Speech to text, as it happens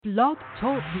Blog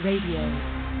Talk Radio.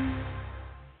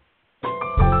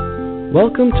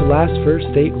 Welcome to Last First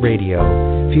Date Radio,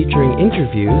 featuring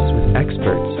interviews with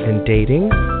experts in dating,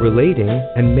 relating,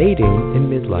 and mating in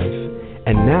midlife.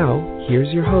 And now,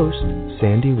 here's your host,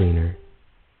 Sandy Weiner.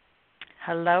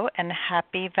 Hello and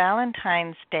happy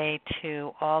Valentine's Day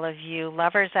to all of you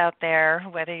lovers out there,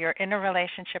 whether you're in a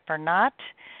relationship or not.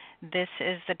 This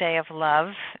is the day of love.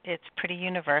 It's pretty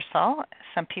universal.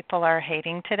 Some people are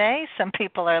hating today. Some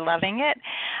people are loving it.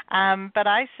 But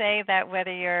I say that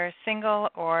whether you're single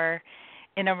or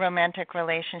in a romantic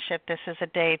relationship, this is a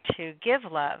day to give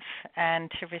love and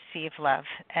to receive love.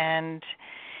 And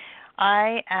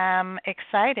I am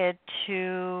excited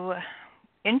to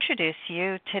introduce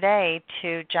you today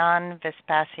to John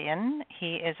Vespasian.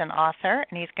 He is an author,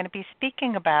 and he's going to be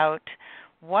speaking about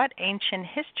what ancient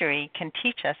history can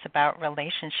teach us about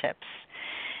relationships.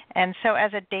 And so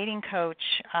as a dating coach,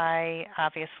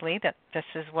 this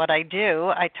is what I do.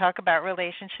 I talk about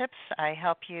relationships. I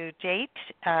help you date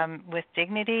with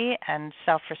dignity and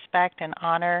self-respect and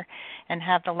honor and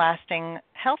have the lasting,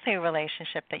 healthy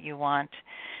relationship that you want.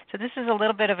 So this is a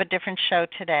little bit of a different show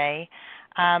today.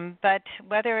 But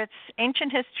whether it's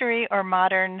ancient history or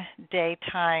modern day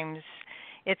times,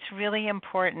 it's really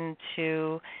important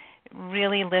to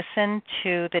really listen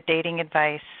to the dating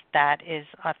advice that is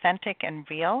authentic and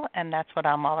real, and that's what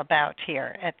I'm all about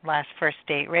here at Last First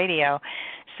Date Radio.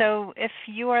 So if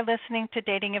you are listening to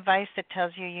dating advice that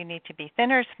tells you you need to be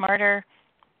thinner, smarter,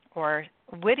 or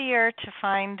wittier to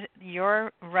find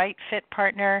your right fit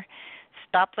partner,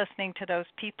 stop listening to those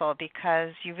people, because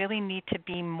you really need to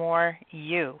be more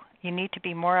you. You need to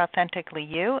be more authentically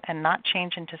you and not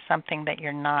change into something that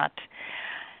you're not.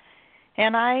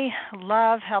 And I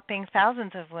love helping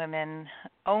thousands of women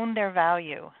own their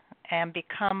value and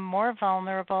become more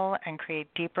vulnerable and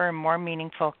create deeper and more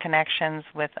meaningful connections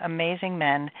with amazing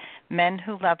men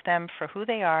who love them for who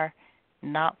they are,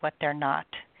 not what they're not.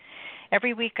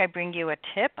 Every week I bring you a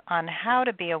tip on how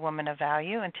to be a woman of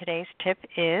value, and today's tip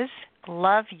is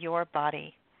love your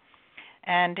body.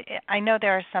 And I know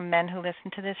there are some men who listen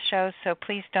to this show, so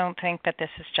please don't think that this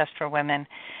is just for women.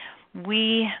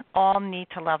 We all need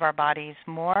to love our bodies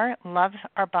more, love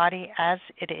our body as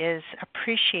it is,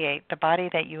 appreciate the body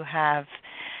that you have.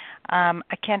 I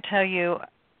can't tell you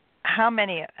how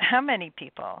many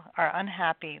people are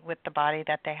unhappy with the body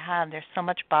that they have. There's so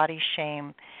much body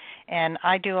shame. And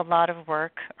I do a lot of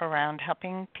work around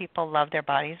helping people love their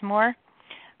bodies more.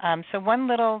 So one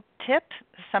little tip,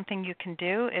 something you can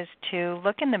do, is to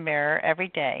look in the mirror every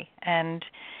day, and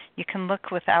you can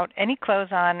look without any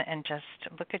clothes on and just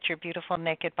look at your beautiful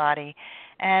naked body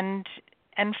and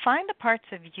find the parts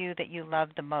of you that you love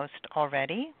the most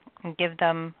already and give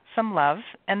them some love,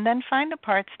 and then find the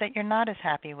parts that you're not as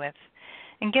happy with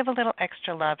and give a little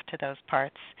extra love to those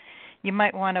parts. You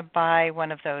might want to buy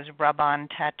one of those rub-on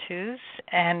tattoos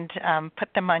and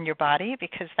put them on your body,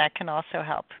 because that can also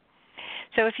help.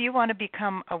 So if you want to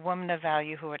become a woman of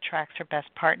value who attracts her best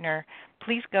partner,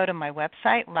 please go to my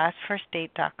website,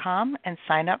 lastfirstdate.com, and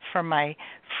sign up for my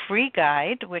free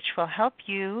guide, which will help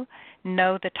you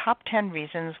know the top 10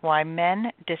 reasons why men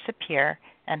disappear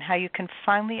and how you can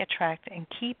finally attract and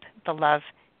keep the love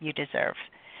you deserve.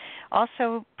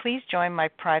 Also, please join my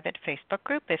private Facebook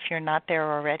group if you're not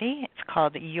there already. It's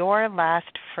called Your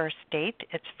Last First Date.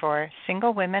 It's for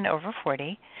single women over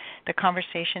 40. The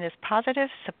conversation is positive,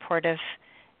 supportive,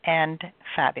 and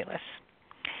fabulous.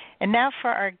 And now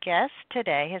for our guest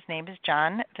today. His name is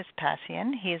John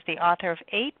Vespasian. He is the author of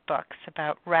 8 books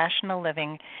about rational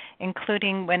living,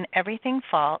 including When Everything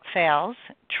Fails,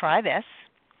 Try This,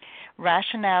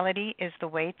 Rationality is the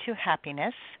Way to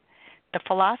Happiness, The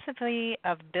Philosophy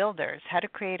of Builders, How to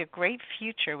Create a Great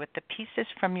Future with the Pieces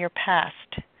from Your Past,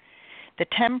 The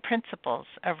 10 Principles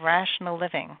of Rational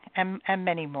Living, and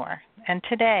many more. And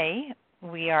today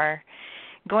we are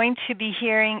going to be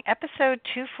hearing episode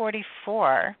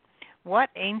 244, What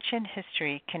Ancient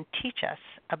History Can Teach Us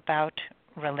About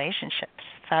Relationships.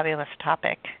 Fabulous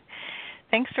topic.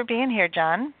 Thanks for being here,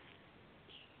 John.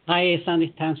 Hi,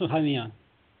 Sandy. Thanks for having me on.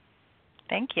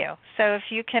 Thank you. So if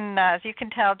you can, as you can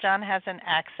tell, John has an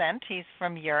accent. He's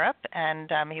from Europe, and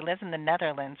he lives in the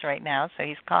Netherlands right now, so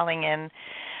he's calling in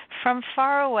from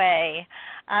far away.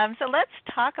 So let's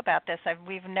talk about this.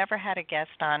 We've never had a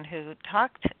guest on who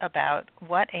talked about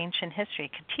what ancient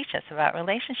history could teach us about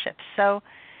relationships. So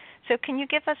can you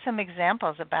give us some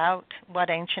examples about what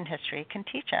ancient history can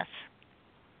teach us?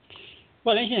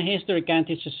 Well, ancient history can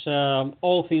teach us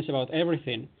all things about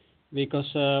everything,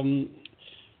 because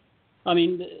I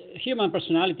mean, human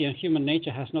personality and human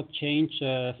nature has not changed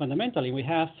fundamentally. We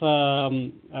have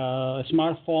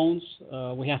smartphones,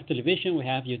 we have television, we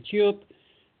have YouTube,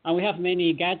 and we have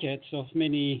many gadgets in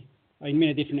many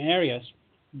different areas.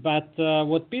 But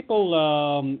what people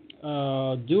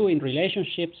do in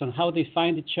relationships and how they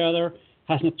find each other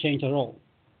has not changed at all.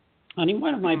 And in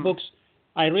one of my books,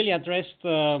 I really addressed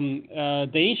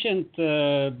the ancient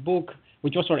book,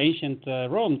 which was for ancient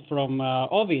Rome, from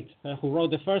Ovid, who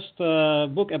wrote the first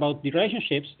book about the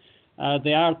relationships,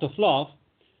 The Art of Love.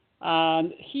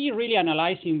 And he really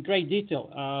analyzed in great detail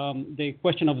the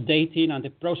question of dating and the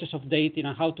process of dating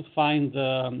and how to find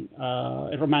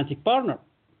a romantic partner.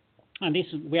 And this,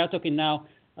 we are talking now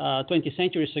 20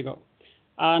 centuries ago.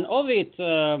 And Ovid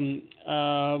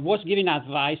was giving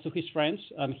advice to his friends.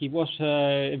 He was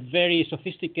a very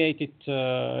sophisticated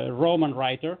Roman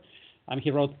writer. He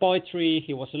wrote poetry.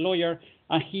 He was a lawyer,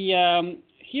 and he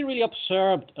really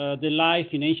observed the life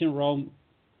in ancient Rome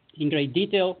in great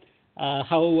detail.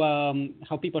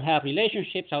 How people have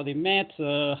relationships, how they met,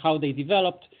 how they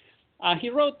developed. He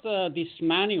wrote this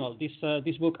manual,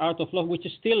 this book, Art of Love, which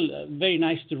is still very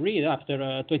nice to read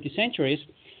after 20 centuries.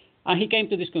 And he came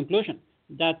to this conclusion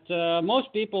that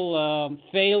most people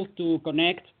fail to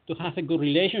connect, to have a good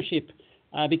relationship,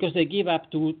 because they give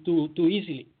up too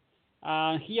easily.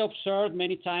 He observed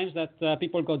many times that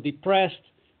people got depressed,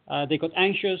 they got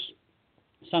anxious.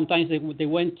 Sometimes they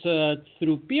went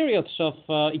through periods of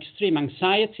extreme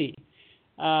anxiety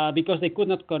because they could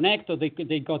not connect, or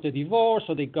they got a divorce,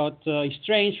 or they got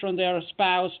estranged from their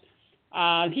spouse.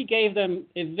 He gave them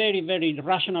a very, very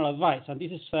rational advice. And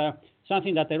this is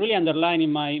something that I really underline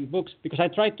in my books, because I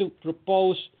try to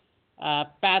propose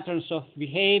patterns of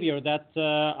behavior that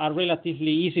are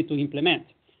relatively easy to implement.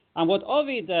 And what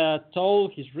Ovid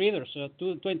told his readers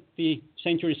 20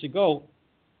 centuries ago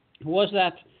was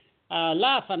that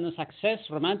love and success,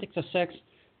 romantic success,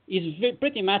 is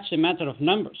pretty much a matter of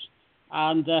numbers.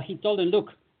 And he told them,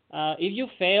 look, if you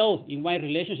fail in one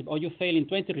relationship or you fail in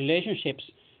 20 relationships,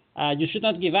 you should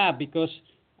not give up, because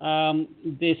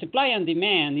the supply and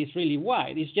demand is really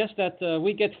wide. It's just that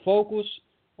we get focused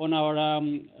on our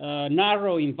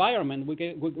narrow environment.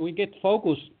 We get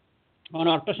focused on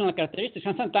our personal characteristics,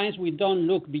 and sometimes we don't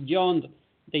look beyond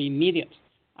the immediate.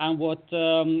 And what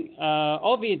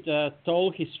Ovid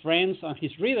told his friends and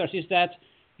his readers is that,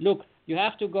 look, you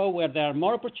have to go where there are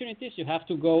more opportunities. You have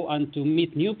to go and to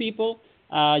meet new people.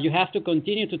 You have to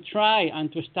continue to try and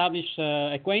to establish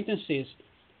acquaintances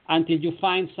until you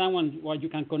find someone where you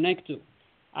can connect to.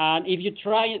 And if you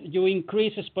try, you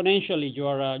increase exponentially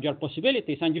your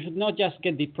possibilities, and you should not just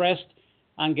get depressed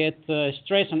and get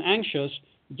stressed and anxious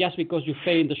just because you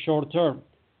fail in the short term.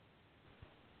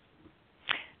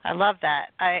 I love that.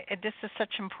 This is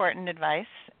such important advice,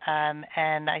 and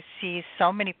I see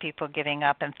so many people giving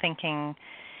up and thinking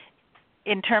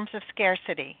in terms of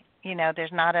scarcity.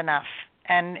 There's not enough.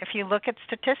 And if you look at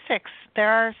statistics, there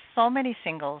are so many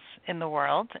singles in the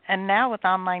world, and now with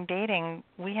online dating,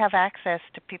 we have access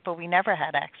to people we never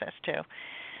had access to.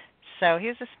 So he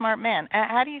was a smart man.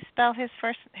 How do you spell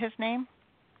his name?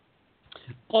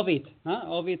 Ovid.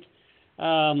 Ovid.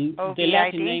 The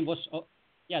Latin name was.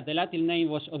 The Latin name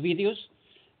was Ovidius.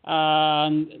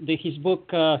 His book,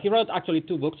 he wrote actually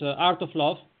two books, Art of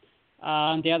Love,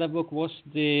 and the other book was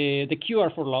The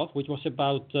Cure for Love, which was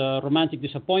about romantic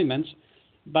disappointments.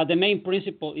 But the main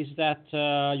principle is that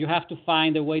you have to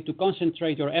find a way to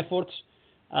concentrate your efforts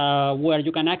where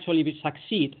you can actually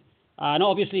succeed. And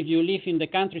obviously, if you live in the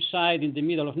countryside in the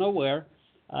middle of nowhere,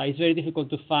 it's very difficult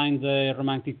to find a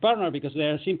romantic partner because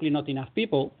there are simply not enough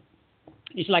people.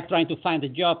 It's like trying to find a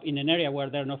job in an area where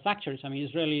there are no factories. I mean,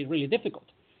 it's really, really difficult.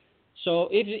 So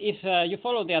if you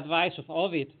follow the advice of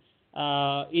Ovid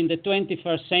in the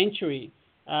 21st century,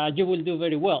 you will do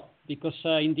very well, because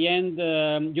in the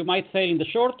end, you might fail in the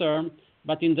short term,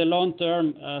 but in the long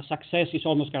term, success is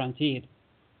almost guaranteed.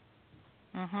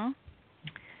 Mm-hmm.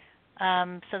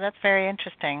 So that's very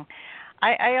interesting.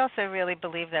 I also really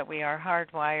believe that we are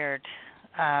hardwired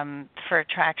for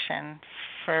attraction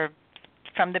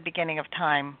from the beginning of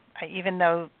time, even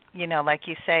though, like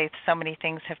you say, so many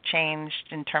things have changed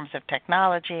in terms of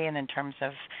technology and in terms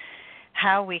of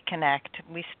how we connect.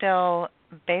 We still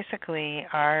basically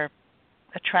are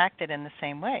attracted in the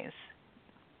same ways.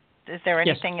 Is there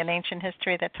anything in ancient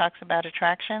history that talks about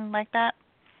attraction like that?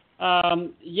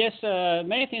 Yes,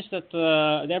 many things that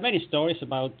there are many stories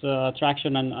about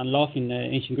attraction and love in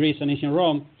ancient Greece and ancient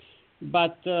Rome.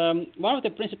 But one of the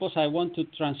principles I want to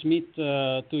transmit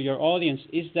to your audience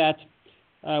is that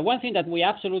one thing that we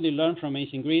absolutely learn from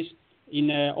ancient Greece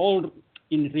in all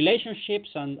in relationships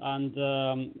and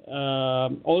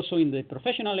also in the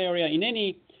professional area, in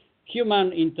any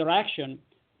human interaction,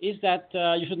 is that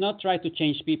you should not try to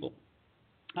change people.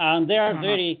 And there are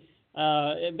very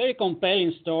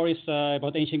compelling stories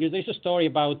about ancient Greece. There's a story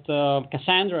about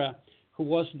Cassandra, who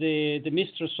was the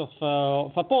mistress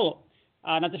of Apollo.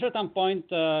 And at a certain point,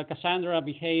 Cassandra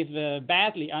behaved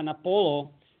badly, and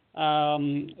Apollo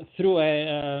threw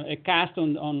a curse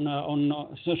on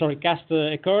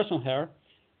her,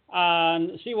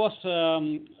 and she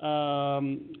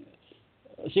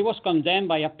was condemned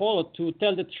by Apollo to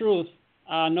tell the truth.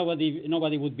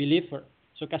 Nobody would believe her.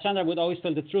 So Cassandra would always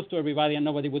tell the truth to everybody, and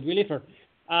nobody would believe her.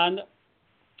 And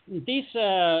this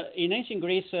in ancient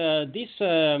Greece, this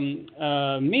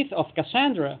myth of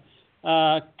Cassandra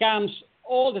comes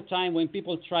all the time when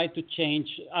people try to change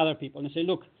other people and say,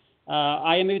 look,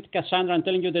 I am with Cassandra, I'm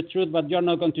telling you the truth, but you're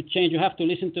not going to change. You have to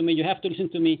listen to me. You have to listen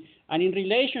to me. And in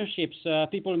relationships,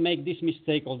 people make this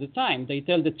mistake all the time. They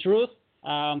tell the truth.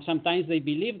 Sometimes they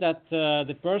believe that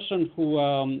the person who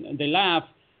they love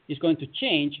is going to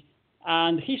change.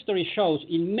 And history shows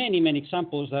in many, many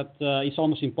examples that it's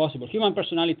almost impossible. Human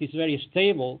personality is very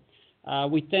stable.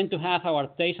 We tend to have our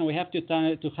tastes, and we have to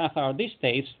have our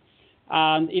distastes.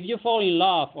 And if you fall in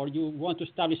love or you want to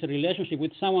establish a relationship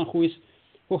with someone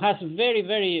who has very,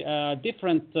 very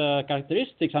different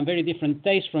characteristics and very different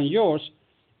tastes from yours,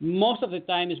 most of the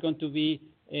time it's going to be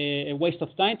a waste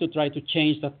of time to try to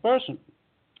change that person,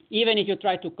 even if you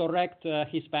try to correct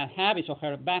his bad habits or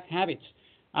her bad habits.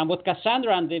 And what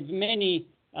Cassandra and the many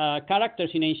characters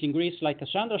in ancient Greece like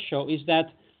Cassandra show is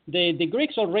that the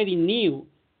Greeks already knew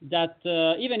that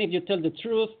even if you tell the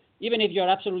truth, even if you're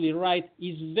absolutely right,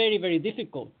 it's very, very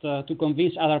difficult to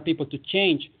convince other people to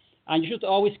change. And you should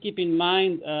always keep in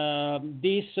mind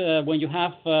this when you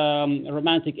have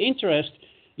romantic interest,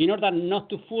 in order not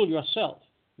to fool yourself,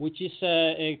 which is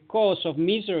a cause of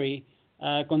misery,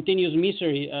 continuous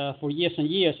misery for years and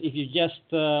years if you just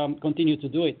continue to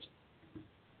do it.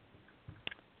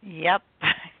 Yep.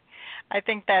 I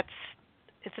think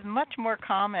it's much more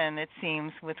common, it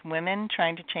seems, with women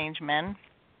trying to change men.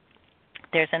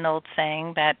 There's an old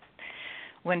saying that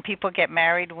when people get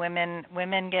married, women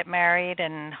get married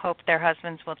and hope their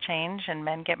husbands will change, and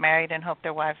men get married and hope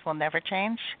their wives will never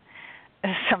change,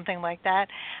 something like that.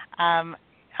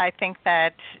 I think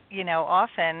that,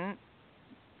 often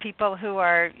people who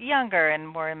are younger and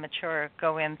more immature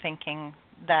go in thinking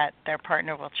that their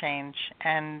partner will change.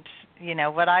 And,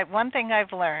 one thing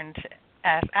I've learned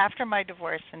after my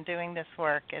divorce and doing this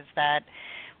work is that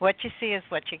what you see is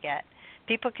what you get.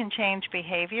 People can change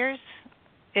behaviors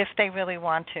if they really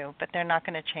want to, but they're not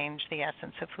going to change the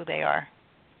essence of who they are.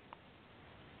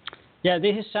 Yeah,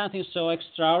 this is something so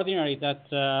extraordinary that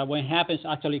when it happens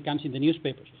actually comes in the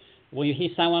newspapers. When you hear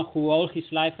someone who all his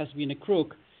life has been a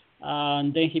crook,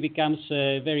 and then he becomes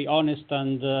a very honest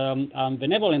and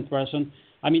benevolent person,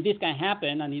 I mean, this can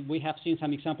happen, and we have seen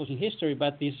some examples in history,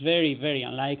 but it's very, very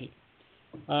unlikely.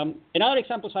 Another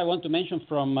examples I want to mention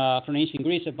from ancient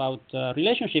Greece about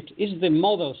relationships is the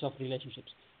models of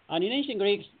relationships. And in ancient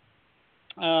Greece,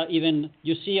 even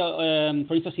you see,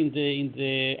 for instance, in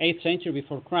the 8th century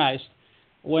before Christ,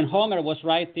 when Homer was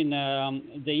writing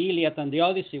the Iliad and the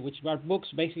Odyssey, which were books,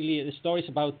 basically the stories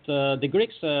about the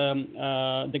Greeks,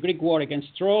 the Greek war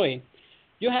against Troy,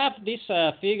 you have this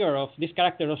figure of this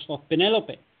character of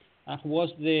Penelope, who was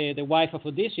the wife of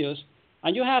Odysseus,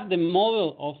 and you have the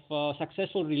model of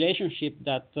successful relationship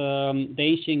that the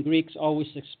ancient Greeks always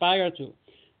aspire to.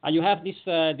 And you have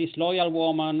this loyal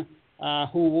woman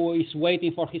who is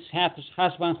waiting for his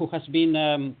husband who has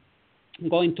been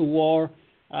going to war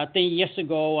 10 years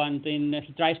ago, and then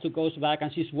he tries to go back,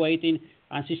 and she's waiting,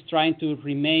 and she's trying to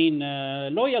remain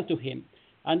loyal to him.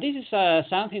 And this is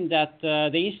something that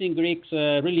the ancient Greeks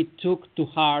really took to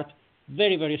heart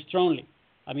very, very strongly.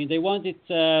 I mean, they wanted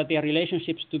their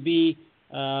relationships to be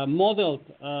modeled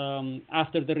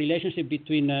after the relationship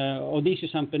between Odysseus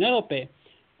and Penelope.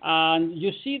 And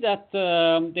you see that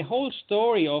the whole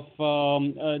stories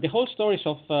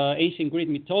of ancient Greek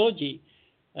mythology,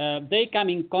 they come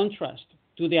in contrast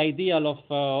to the ideal of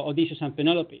Odysseus and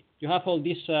Penelope. You have all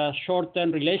these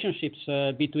short-term relationships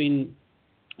between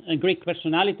Greek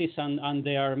personalities and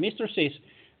their mistresses,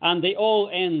 and they all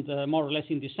end more or less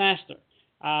in disaster.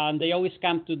 And they always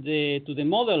come to the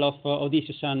model of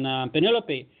Odysseus and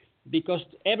Penelope, because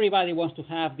everybody wants to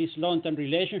have this long-term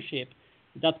relationship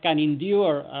that can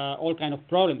endure all kind of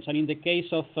problems. And in the case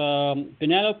of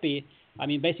Penelope, I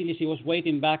mean, basically she was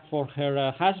waiting back for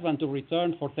her husband to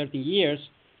return for 13 years,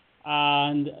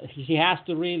 and she has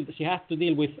to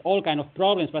deal with all kind of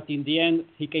problems. But in the end,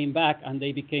 he came back, and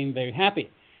they became very happy.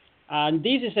 And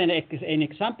this is an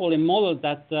example, a model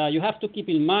that you have to keep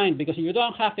in mind, because if you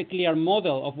don't have a clear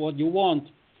model of what you want,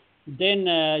 then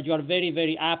you are very,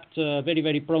 very apt, very,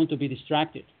 very prone to be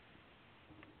distracted.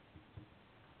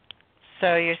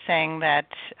 So you're saying that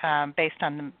based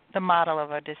on the model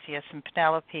of Odysseus and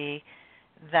Penelope,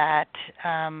 that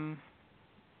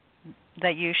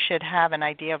that you should have an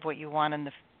idea of what you want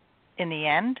in the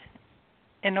end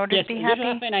in order to be happy? Yes, you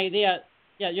should have an idea.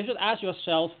 Yeah, you should ask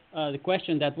yourself the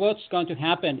question that what's going to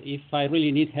happen if I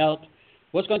really need help?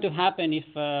 What's going to happen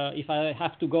if I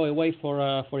have to go away for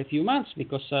a few months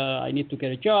because I need to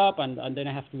get a job and then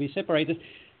I have to be separated?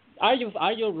 Are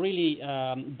you really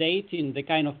dating the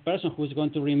kind of person who's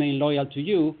going to remain loyal to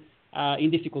you in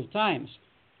difficult times?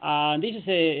 This is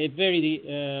a very,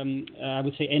 I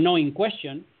would say, annoying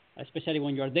question, especially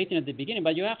when you are dating at the beginning.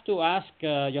 But you have to ask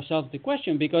yourself the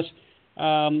question, because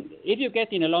if you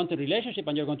get in a long-term relationship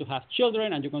and you're going to have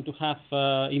children and you're going to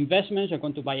have investments, you're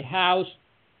going to buy a house,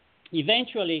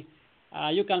 eventually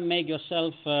you can make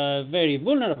yourself very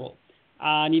vulnerable.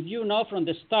 And if you know from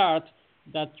the start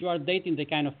that you are dating the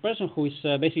kind of person who is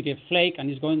basically a flake and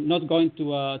is not going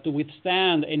to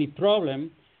withstand any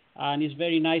problem, and is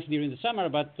very nice during the summer,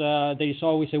 but there is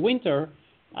always a winter,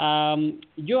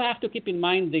 you have to keep in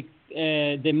mind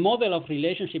the model of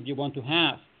relationship you want to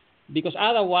have, because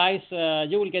otherwise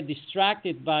you will get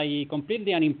distracted by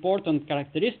completely unimportant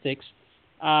characteristics,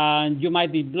 and you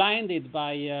might be blinded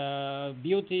by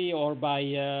beauty or by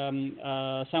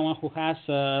someone who has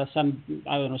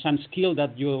some skill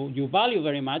that you value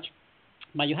very much,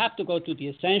 but you have to go to the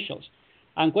essentials.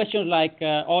 And questions like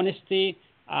honesty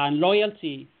and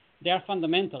loyalty, they are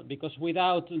fundamental, because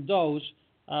without those,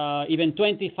 even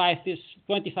 25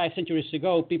 centuries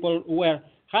ago, people were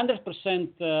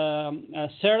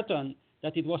 100% certain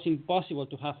that it was impossible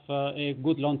to have a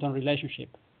good long-term relationship.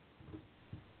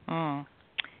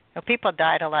 Well, people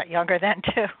died a lot younger then,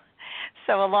 too.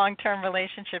 So a long-term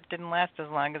relationship didn't last as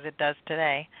long as it does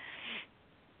today.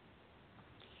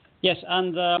 Yes,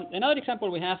 and another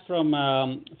example we have from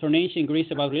ancient Greece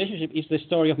about relationship is the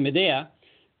story of Medea.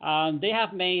 They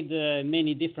have made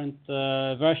many different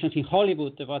versions in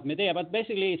Hollywood about Medea, but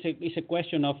basically it's a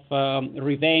question of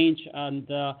revenge and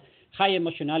high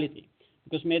emotionality.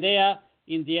 Because Medea,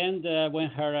 in the end, when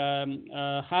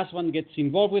her husband gets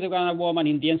involved with another woman,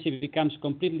 in the end she becomes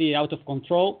completely out of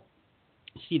control.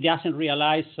 She doesn't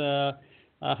realize her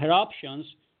options,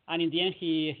 and in the end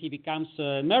he becomes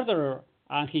a murderer,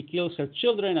 and he kills her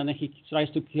children, and then he tries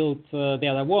to kill the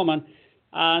other woman.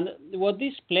 And what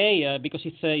this play, because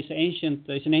it's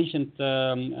an ancient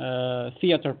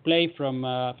theater play from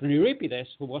Euripides,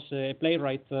 who was a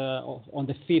playwright on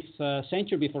the 5th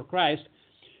century before Christ.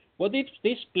 What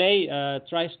this play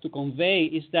tries to convey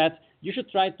is that you should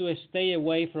try to stay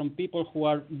away from people who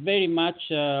are very much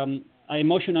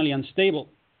emotionally unstable,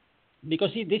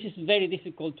 because this is very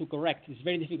difficult to correct. It's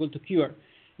very difficult to cure.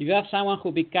 If you have someone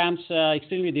who becomes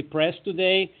extremely depressed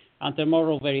today, and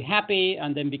tomorrow very happy,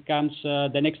 and then becomes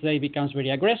the next day becomes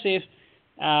very aggressive,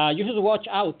 you should watch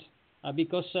out,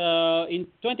 because in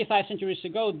 25 centuries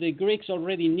ago, the Greeks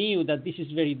already knew that this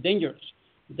is very dangerous,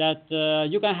 that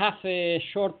you can have a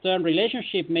short-term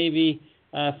relationship maybe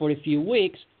for a few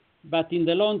weeks, but in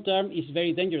the long term it's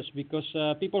very dangerous, because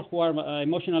people who are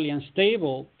emotionally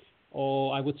unstable,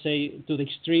 or I would say to the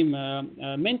extreme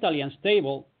mentally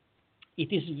unstable,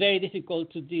 it is very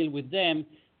difficult to deal with them,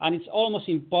 and it's almost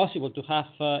impossible to have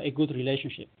a good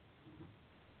relationship.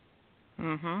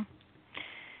 Mm-hmm.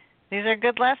 These are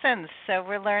good lessons. So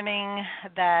we're learning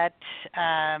that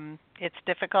it's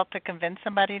difficult to convince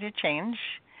somebody to change,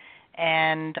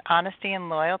 and honesty and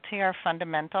loyalty are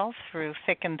fundamental through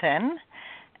thick and thin,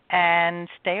 and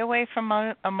stay away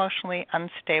from emotionally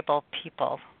unstable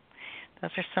people.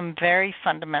 Those are some very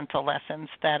fundamental lessons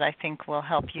that I think will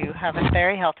help you have a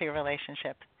very healthy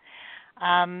relationship.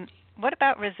 What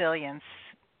about resilience?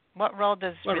 What role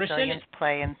does resilience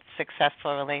play in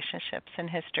successful relationships in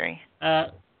history?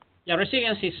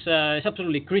 Resilience is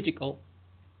absolutely critical,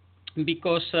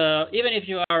 because even if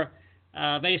you are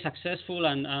very successful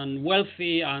and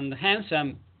wealthy and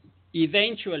handsome,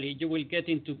 eventually you will get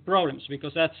into problems,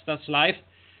 because that's life.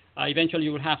 Eventually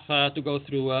you will have to go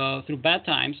through bad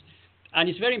times, and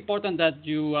it's very important that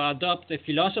you adopt a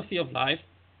philosophy of life,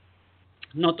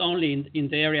 not only in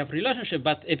the area of relationship,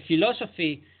 but a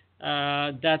philosophy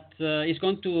that is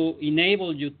going to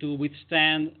enable you to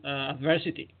withstand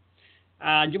adversity.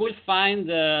 You will find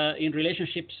in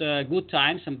relationships good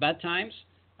times and bad times.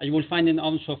 You will find it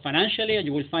also financially, and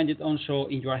you will find it also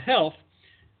in your health.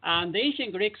 And the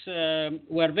ancient Greeks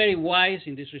were very wise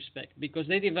in this respect, because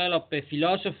they developed a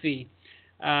philosophy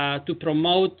to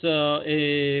promote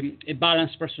a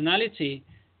balanced personality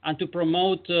and to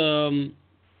promote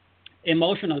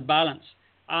emotional balance.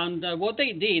 And what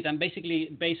they did, and basically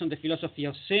based on the philosophy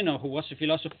of Zeno, who was a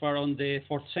philosopher in the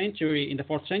 4th century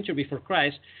before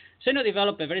Christ, Zeno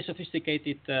developed a very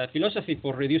sophisticated philosophy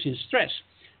for reducing stress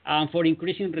and for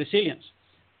increasing resilience.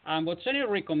 And what Zeno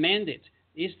recommended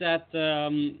is that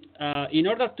in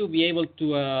order to be able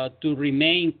to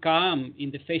remain calm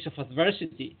in the face of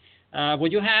adversity,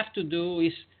 what you have to do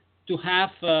is to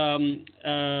have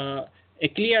a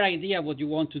clear idea of what you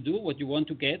want to do, what you want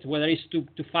to get, whether it's to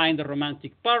find a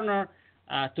romantic partner,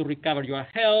 to recover your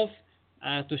health,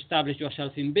 to establish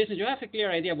yourself in business. You have a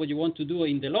clear idea of what you want to do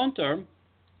in the long term,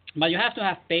 but you have to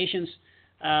have patience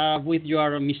with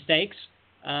your mistakes,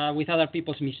 with other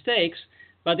people's mistakes.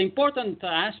 But the important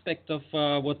aspect of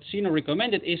what Zeno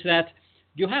recommended is that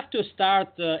you have to start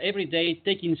every day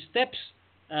taking steps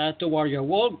toward your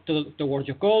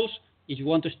goals. If you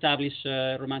want to establish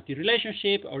a romantic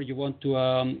relationship or you want to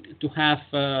have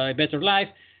a better life,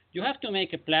 you have to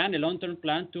make a plan, a long-term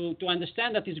plan, to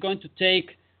understand that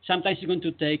sometimes it's going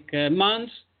to take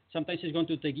months, sometimes it's going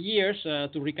to take years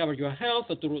to recover your health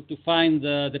or to find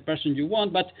the person you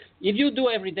want. But if you do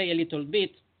every day a little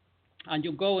bit, and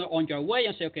you go on your way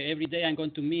and say, okay, every day I'm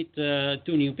going to meet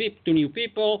two new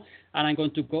people, and I'm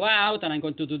going to go out, and I'm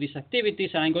going to do these activities,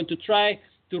 and I'm going to try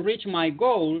to reach my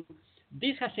goal,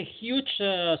 this has a huge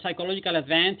psychological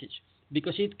advantage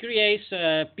because it creates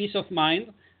peace of mind,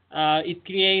 it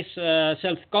creates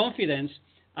self-confidence,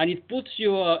 and it puts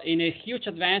you in a huge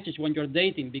advantage when you're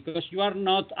dating because you are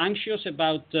not anxious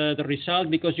about the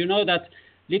result because you know that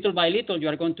little by little you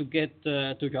are going to get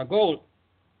to your goal.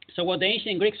 So what the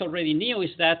ancient Greeks already knew is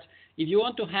that if you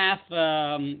want to have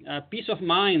a peace of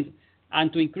mind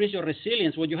and to increase your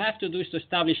resilience, what you have to do is to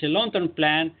establish a long-term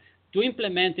plan, to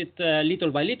implement it little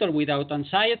by little without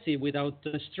anxiety, without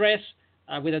stress,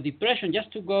 without depression, just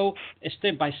to go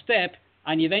step by step,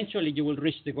 and eventually you will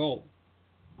reach the goal.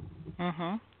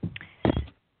 Mm-hmm.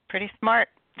 Pretty smart.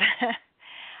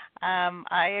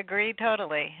 I agree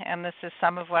totally, and this is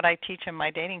some of what I teach in my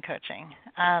dating coaching.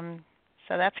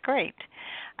 So that's great.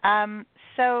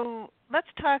 So let's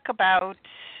talk about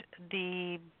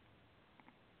the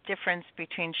difference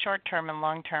between short-term and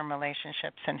long-term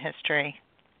relationships in history.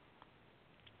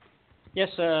 Yes,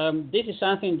 this is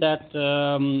something that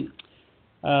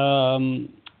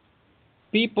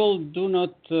people do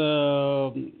not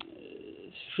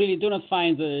really do not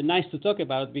find nice to talk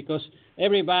about because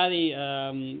everybody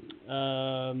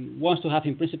wants to have,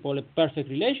 in principle, a perfect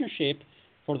relationship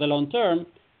for the long term.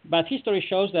 But history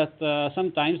shows that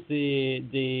sometimes the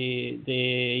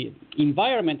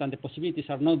environment and the possibilities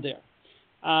are not there.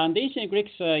 And the ancient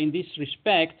Greeks, in this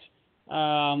respect,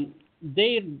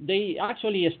 they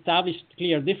actually established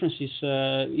clear differences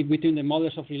between the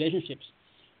models of relationships.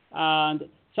 And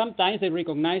sometimes they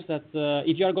recognize that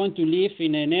if you are going to live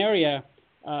in an area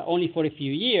only for a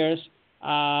few years,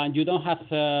 and you don't have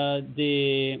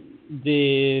the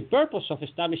purpose of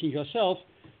establishing yourself,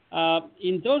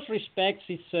 in those respects,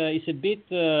 it's a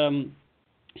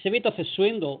bit of a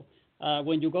swindle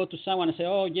when you go to someone and say,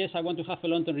 "Oh, yes, I want to have a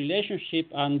long-term relationship,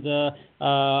 and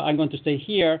I'm going to stay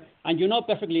here," and you know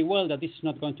perfectly well that this is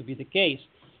not going to be the case.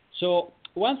 So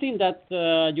one thing that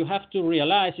you have to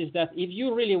realize is that if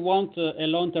you really want a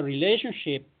long-term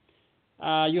relationship,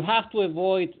 you have to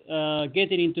avoid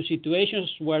getting into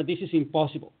situations where this is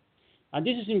impossible. And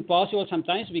this is impossible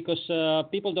sometimes because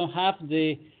people don't have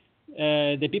the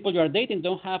people you are dating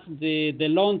don't have the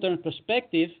long-term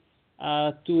perspective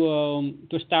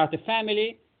to start a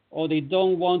family, or they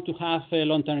don't want to have a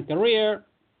long-term career,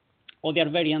 or they are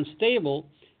very unstable.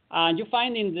 And you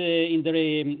find in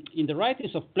the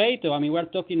writings of Plato, I mean, we're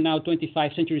talking now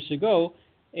 25 centuries ago,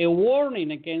 a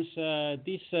warning against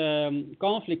this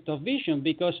conflict of vision,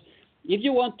 because if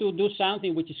you want to do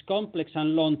something which is complex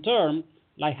and long-term,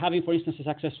 like having, for instance, a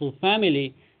successful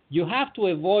family, you have to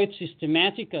avoid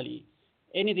systematically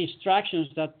any distractions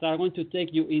that are going to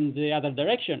take you in the other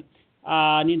direction.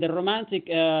 And in the romantic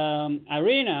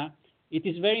arena, it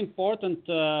is very important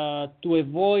to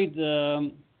avoid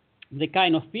the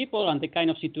kind of people and the kind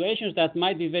of situations that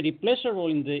might be very pleasurable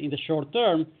in the short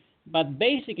term, but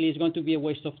basically it's going to be a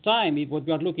waste of time if what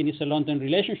you are looking is a long-term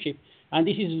relationship. And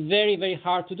this is very, very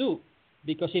hard to do,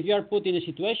 because if you are put in a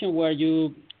situation where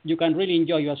you can really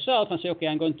enjoy yourself and say, okay,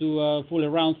 I'm going to fool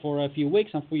around for a few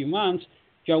weeks and a few months,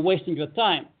 you are wasting your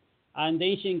time. And the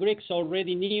ancient Greeks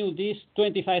already knew this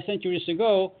 25 centuries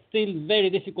ago, still very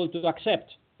difficult to accept,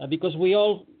 because we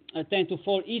all tend to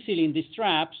fall easily in these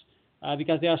traps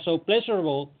because they are so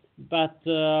pleasurable, but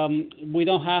we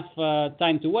don't have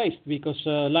time to waste because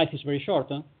life is very short.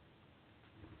 Huh?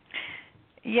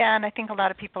 Yeah, and I think a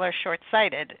lot of people are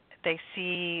short-sighted.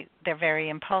 They're very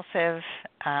impulsive.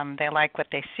 They like what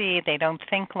they see. They don't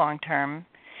think long-term.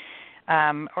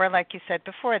 Or like you said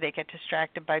before, they get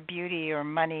distracted by beauty or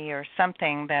money or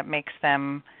something that makes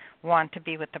them want to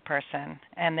be with the person,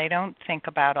 and they don't think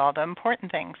about all the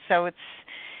important things. So it's,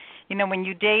 when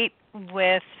you date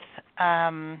with,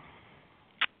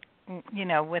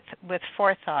 with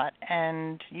forethought,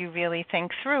 and you really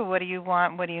think through what do you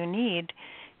want, what do you need,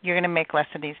 you're going to make less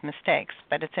of these mistakes.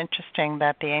 But it's interesting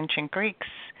that the ancient Greeks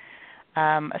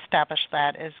established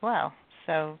that as well.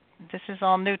 So this is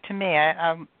all new to me.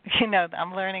 I'm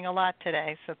learning a lot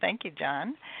today. So thank you,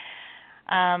 John.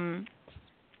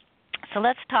 So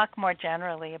let's talk more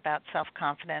generally about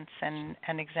self-confidence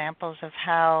and examples of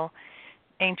how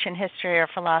ancient history or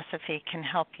philosophy can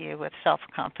help you with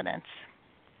self-confidence.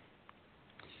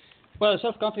 Well,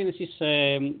 self-confidence is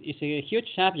a huge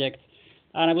subject,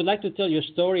 and I would like to tell you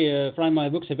a story from my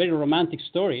books, a very romantic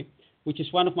story, which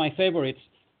is one of my favorites.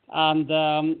 And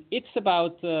it's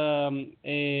about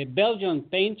a Belgian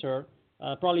painter.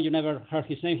 Probably you never heard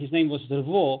his name. His name was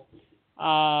Delvaux.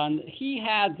 And he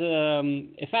had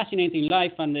a fascinating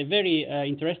life and a very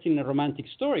interesting romantic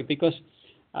story because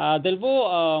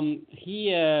Delvaux,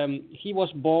 he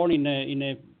was born in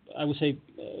a I would say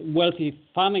wealthy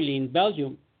family in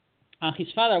Belgium, and his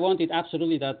father wanted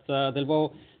absolutely that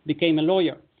Delvaux became a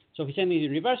lawyer. So he sent him to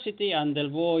university, and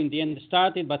Delvaux in the end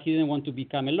started, but he didn't want to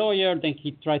become a lawyer. Then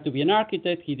he tried to be an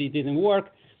architect. It didn't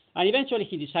work, and eventually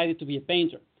he decided to be a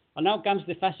painter. And now comes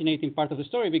the fascinating part of the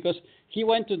story, because he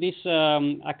went to this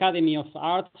Academy of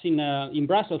Arts in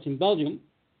Brussels, in Belgium,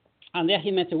 and there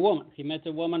he met a woman.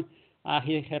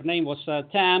 Her name was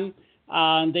Tam,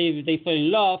 and they fell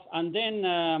in love. And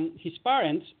then his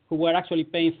parents, who were actually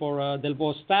paying for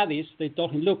Delvaux's studies, they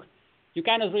told him, look, you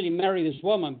cannot really marry this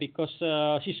woman because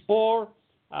she's poor,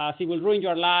 she will ruin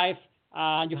your life,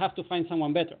 and you have to find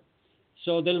someone better.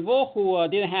 So Delvaux, who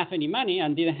didn't have any money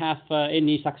and didn't have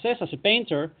any success as a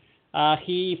painter,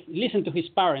 he listened to his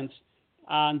parents,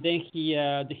 and then he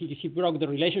broke the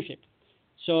relationship.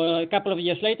 So a couple of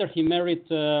years later, he married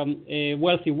a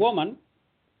wealthy woman.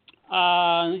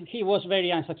 He was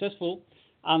very unsuccessful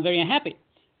and very unhappy.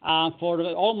 For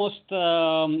almost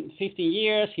 15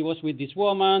 years, he was with this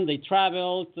woman. They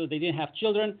traveled. They didn't have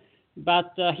children,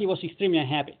 but he was extremely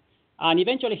unhappy. And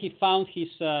eventually, he found his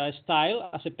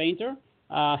style as a painter.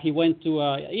 He went to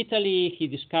Italy. He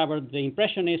discovered the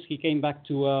Impressionists. He came back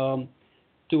to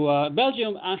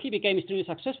Belgium, and he became extremely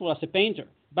successful as a painter.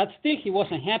 But still, he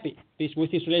wasn't happy with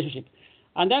his relationship.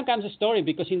 And then comes the story,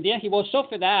 because in the end, he was so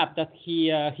fed up that he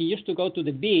used to go to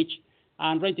the beach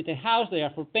and rented a house there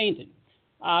for painting.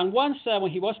 And once,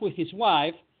 when he was with his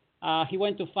wife, he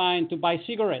went to buy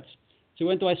cigarettes. So he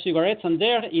went to buy cigarettes, and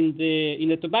there in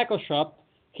the tobacco shop,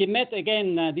 he met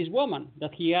again this woman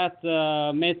that he had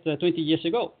met 20 years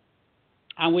ago.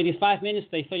 And within 5 minutes,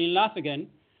 they fell in love again,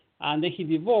 and then he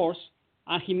divorced,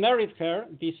 and he married her,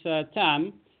 this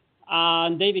Tam,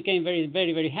 and they became very,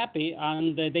 very, very happy,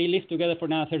 and they lived together for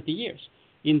another 30 years.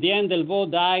 In the end, Delvaux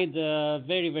died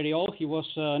very, very old. He was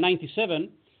 97.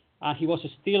 He was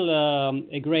still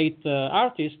a great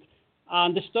artist.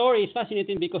 And the story is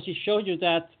fascinating because it shows you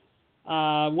that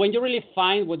when you really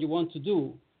find what you want to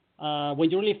do, when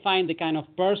you really find the kind of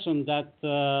person that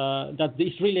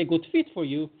is really a good fit for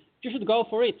you, you should go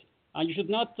for it. And you should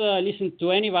not listen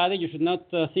to anybody. You should not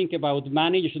think about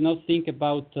money. You should not think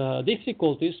about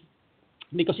difficulties,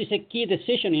 because it's a key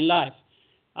decision in life.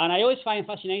 And I always find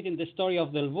fascinating the story of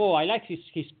Delvaux. I like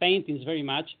his paintings very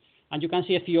much. And you can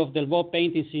see a few of Delvaux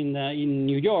paintings in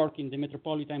New York, in the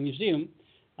Metropolitan Museum.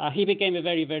 He became a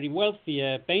very, very wealthy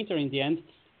painter in the end,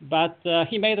 but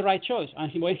he made the right choice.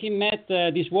 And when he met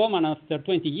this woman after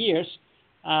 20 years,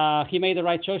 he made the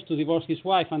right choice to divorce his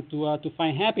wife and to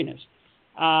find happiness.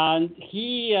 And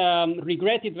he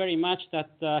regretted very much that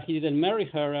he didn't marry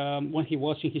her when he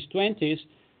was in his 20s,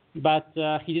 but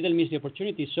he didn't miss the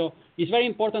opportunity. So it's very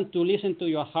important to listen to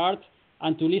your heart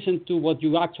and to listen to what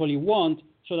you actually want,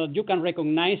 so that you can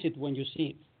recognize it when you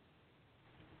see it.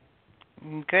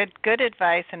 Good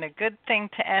advice, and a good thing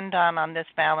to end on this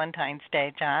Valentine's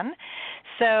Day, John.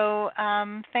 So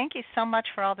thank you so much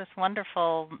for all this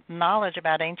wonderful knowledge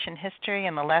about ancient history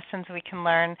and the lessons we can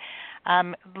learn.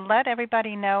 Let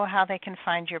everybody know how they can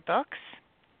find your books.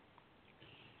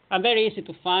 I'm very easy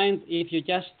to find. If you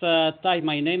just type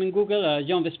my name in Google,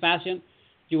 John Vespasian,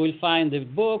 you will find the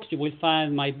books. You will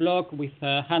find my blog with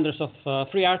hundreds of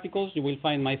free articles. You will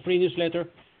find my free newsletter.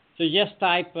 So just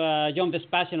type John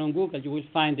Vespasian on Google. You will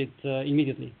find it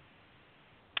immediately.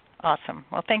 Awesome.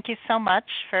 Well, thank you so much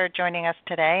for joining us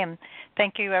today, and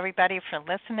thank you, everybody, for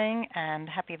listening, and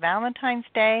happy Valentine's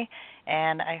Day,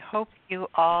 and I hope you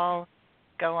all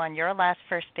go on your last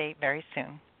first date very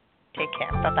soon. Take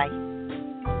care. Bye-bye.